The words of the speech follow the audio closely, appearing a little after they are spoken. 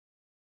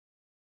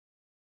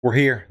We're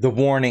here. The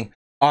Warning,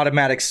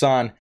 Automatic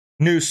Sun,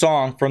 new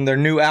song from their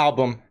new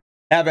album.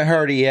 Haven't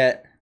heard it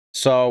yet,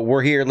 so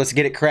we're here. Let's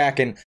get it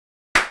cracking.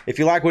 If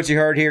you like what you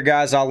heard here,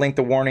 guys, I'll link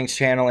the Warnings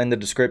channel in the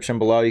description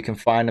below. You can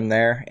find them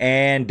there.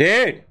 And,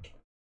 dude,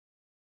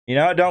 you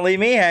know, don't leave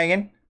me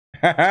hanging.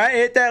 All right?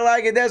 Hit that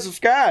like, hit that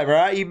subscribe, all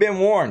right? You've been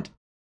warned.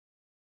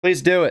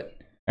 Please do it,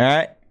 all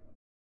right?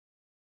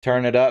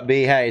 Turn it up,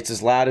 B. Hey, it's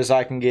as loud as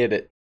I can get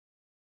it.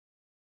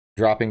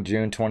 Dropping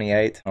June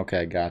 28th.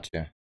 Okay,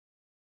 gotcha.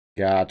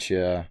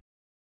 Gotcha.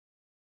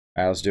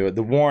 All right, let's do it.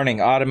 The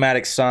Warning,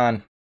 Automatic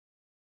Sun.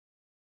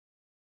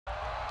 Look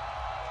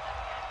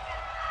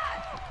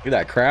at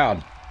that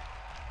crowd.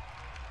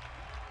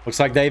 Looks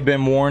like they've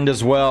been warned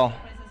as well.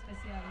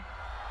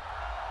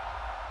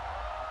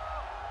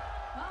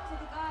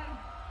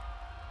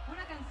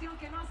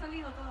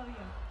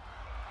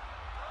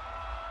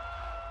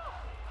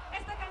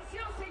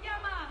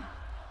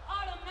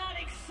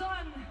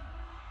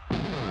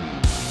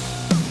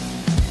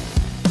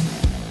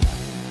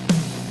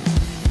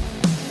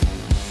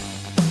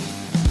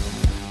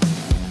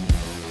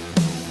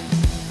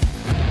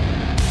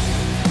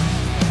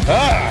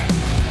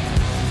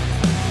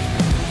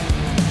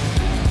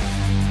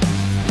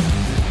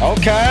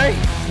 Okay,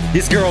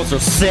 these girls are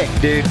sick,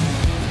 dude.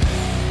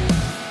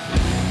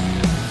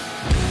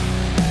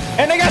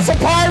 And they got some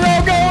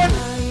pyro going.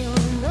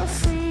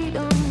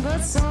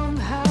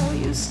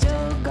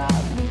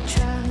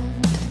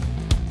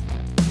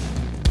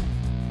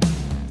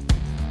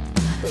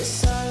 The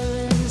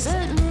sirens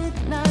at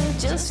midnight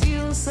just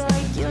feels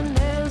like your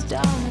nails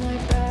down my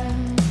back.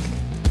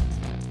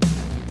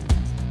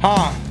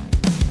 Huh?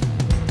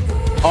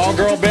 All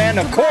girl band,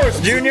 of course,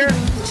 Junior.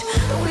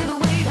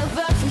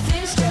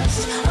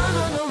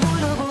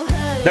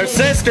 They're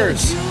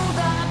sisters.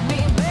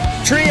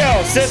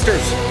 Trio,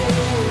 sisters.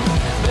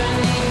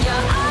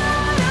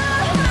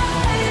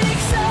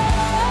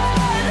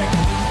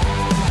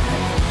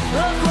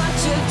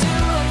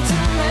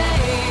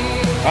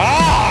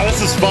 Ah,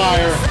 this is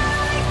fire.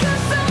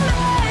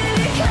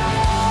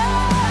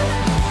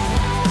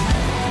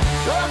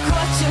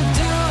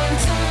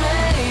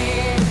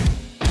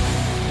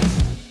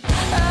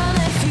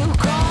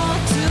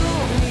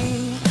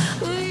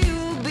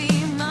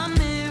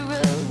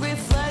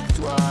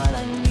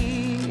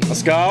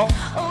 Let's go.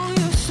 Oh,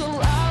 you're so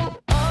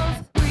out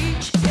of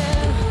reach,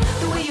 yeah.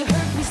 The way you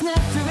hurt me's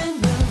never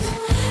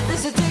enough.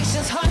 This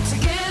addiction's hard to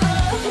give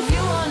up. If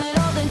you want it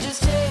all, then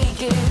just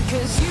take it.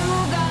 'Cause you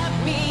got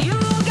me, you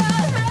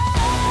got me.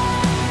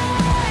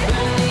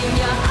 Burning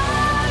your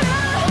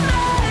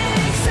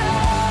automatic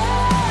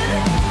sun.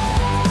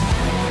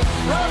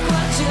 Look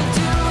what you're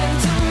doing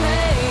to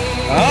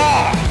me.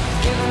 Ah!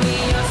 Give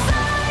me your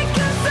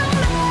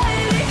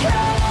psychosomatic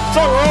high. What's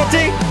up,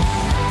 royalty?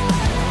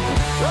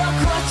 Look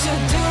what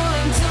you're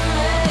doing to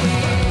me.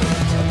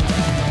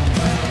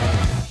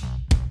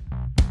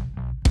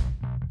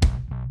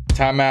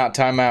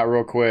 Time out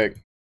real quick.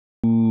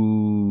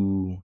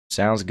 Ooh,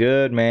 sounds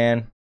good,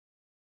 man.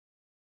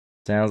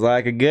 Sounds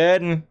like a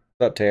good one.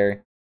 What's up, Terry?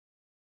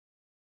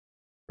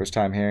 First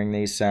time hearing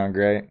these, sound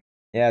great.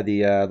 Yeah,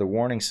 the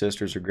Warning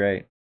sisters are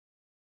great.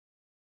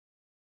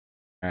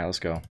 All right, let's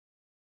go. Look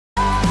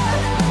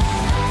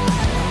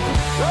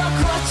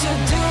what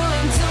you're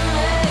doing to me.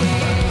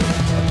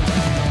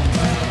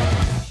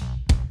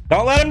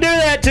 Don't let them do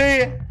that to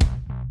you.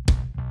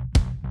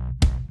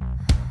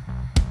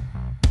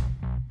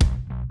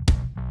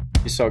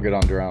 He's so good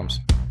on drums.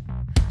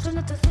 Try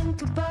not to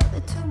think about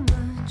it too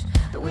much.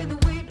 The way the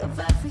weight of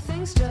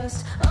everything's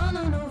just an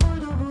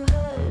unavoidable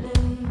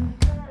headache.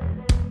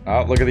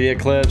 Oh, look at the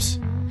eclipse.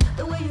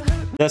 The way you hurt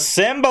me. The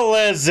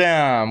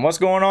symbolism. What's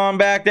going on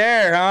back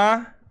there,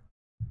 huh?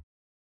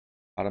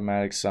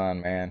 Automatic Sun,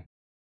 man.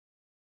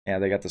 Yeah,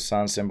 they got the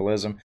sun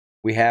symbolism.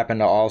 We happen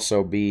to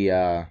also be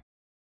we're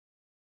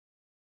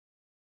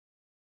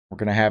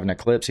going to have an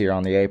eclipse here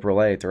on the April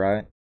 8th,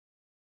 right?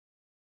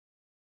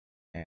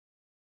 Yeah.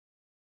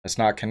 It's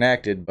not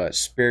connected, but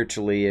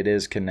spiritually it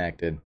is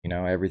connected. You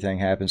know, everything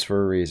happens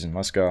for a reason.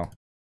 Let's go.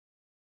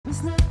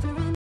 It's never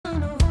an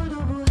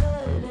unavoidable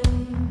headache.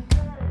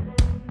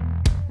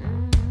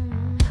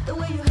 The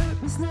way you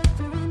hurt me's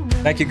never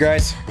enough. Thank you,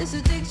 Grace. This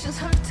addiction's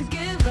hard to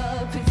give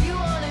up. If you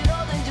want it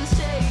all, then just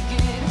take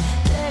it.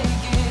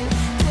 Take it,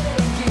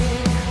 take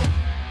it.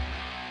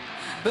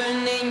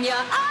 Burning your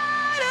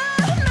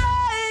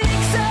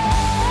automatic sun.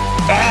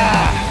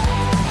 Ah!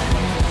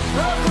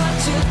 Look what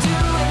you're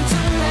doing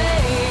to me.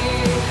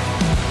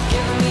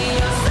 Give me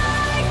your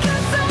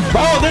psychosomatic.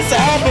 Bro, this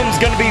album's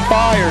gonna be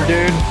fire,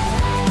 dude.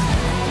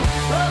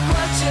 Look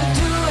what you're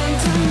doing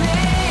to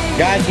me.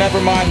 Guys,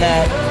 never mind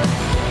that.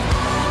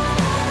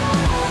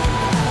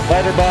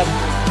 Later, bud.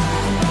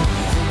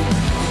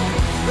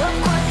 Look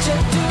what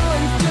you're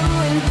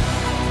doing.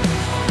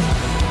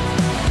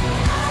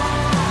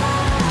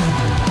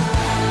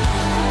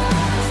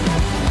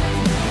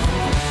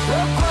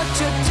 Look what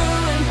you're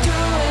doing.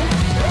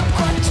 Look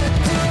what you're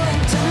doing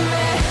to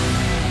me.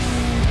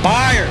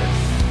 Fire!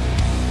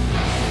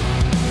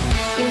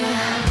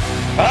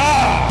 Yeah.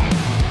 Ah!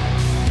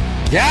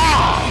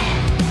 Yeah!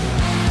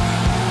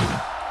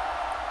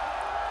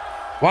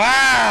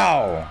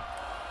 Wow!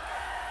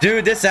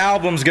 Dude, this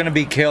album's gonna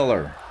be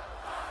killer.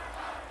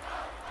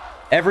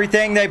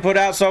 Everything they put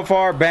out so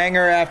far,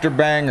 banger after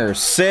banger.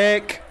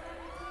 Sick.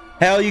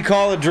 Hell You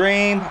Call a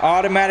Dream.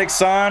 Automatic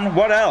Sun.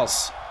 What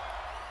else?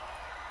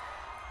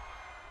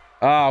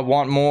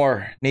 Want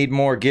more. Need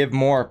more. Give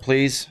more,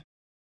 please.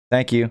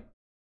 Thank you.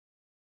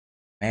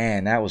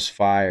 Man, that was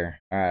fire.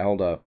 Alright,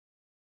 hold up.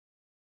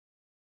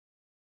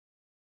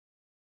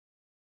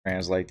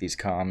 Translate these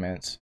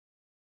comments.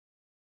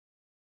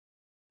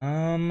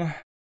 I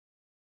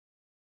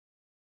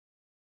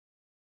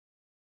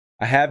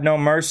have no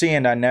mercy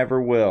and I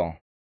never will.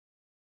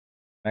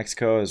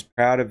 Mexico is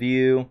proud of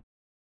you.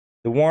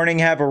 The Warning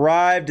have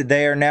arrived.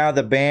 They are now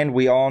the band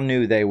we all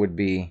knew they would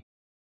be.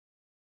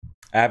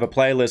 I have a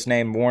playlist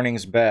named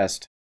Warning's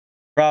Best.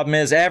 Problem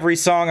is, every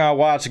song I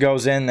watch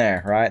goes in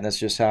there, right? That's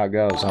just how it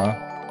goes, huh?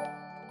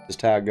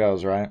 Just how it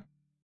goes, right?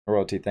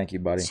 Royalty, thank you,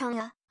 buddy.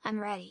 Chungha, I'm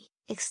ready.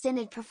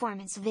 Extended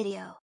performance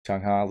video.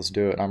 Chungha, let's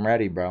do it. I'm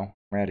ready, bro. I'm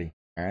ready.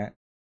 Alright.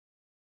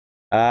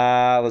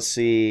 Let's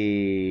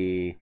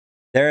see.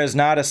 There is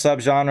not a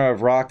subgenre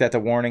of rock that the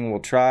Warning will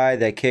try.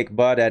 They kick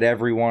butt at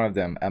every one of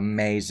them.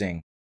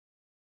 Amazing.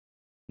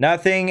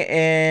 Nothing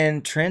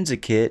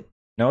intrinsic.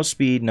 No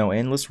speed, no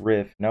endless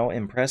riff, no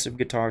impressive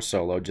guitar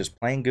solo. Just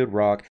plain good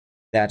rock.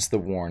 That's the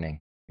Warning.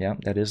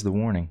 Yep, that is the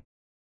Warning.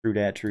 True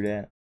that,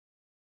 true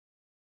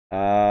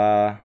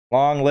that.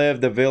 Long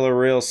live the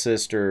Villarreal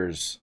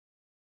sisters.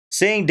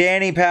 Seeing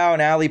Danny Powell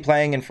and Ali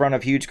playing in front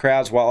of huge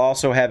crowds while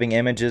also having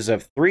images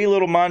of 3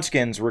 little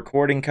munchkins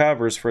recording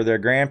covers for their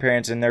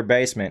grandparents in their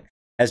basement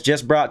has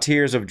just brought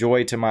tears of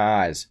joy to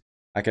my eyes.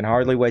 I can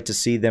hardly wait to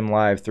see them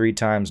live 3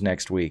 times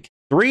next week.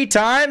 3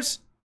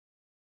 times?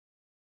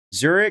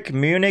 Zurich,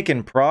 Munich,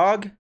 and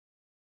Prague?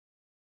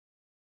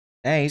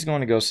 Dang, he's going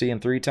to go see him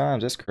 3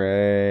 times. That's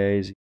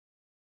crazy.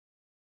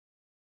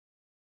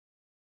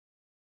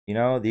 You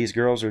know, these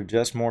girls are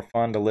just more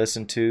fun to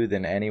listen to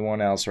than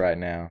anyone else right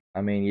now.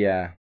 I mean,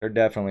 yeah, they're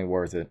definitely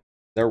worth it.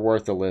 They're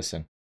worth a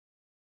listen.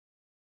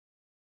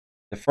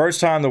 The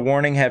first time the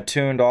Warning have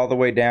tuned all the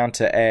way down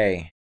to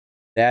A.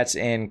 That's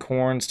in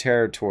Korn's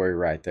territory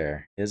right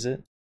there. Is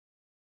it?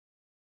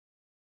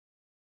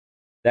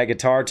 That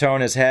guitar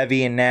tone is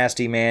heavy and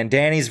nasty, man.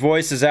 Danny's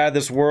voice is out of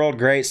this world.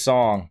 Great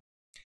song.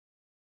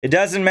 It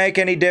doesn't make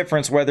any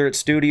difference whether it's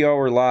studio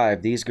or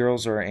live. These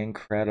girls are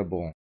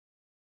incredible.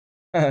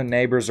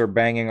 Neighbors are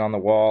banging on the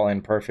wall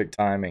in perfect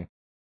timing.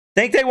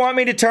 Think they want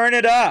me to turn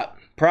it up?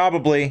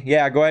 Probably.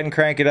 Yeah, go ahead and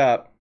crank it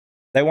up.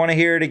 They want to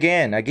hear it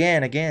again.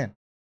 Again.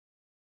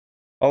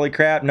 Holy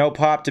crap, no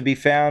pop to be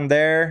found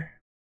there.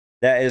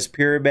 That is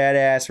pure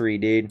badassery,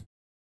 dude.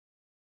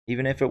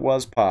 Even if it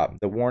was pop,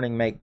 the Warning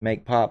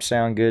make pop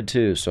sound good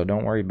too, so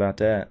don't worry about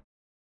that.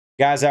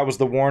 Guys, that was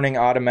the Warning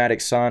Automatic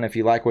Sun. If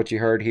you like what you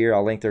heard here,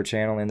 I'll link their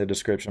channel in the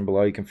description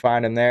below. You can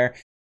find them there.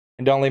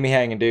 And don't leave me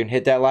hanging, dude.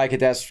 Hit that like,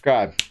 hit that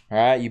subscribe. All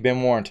right, you've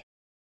been warned.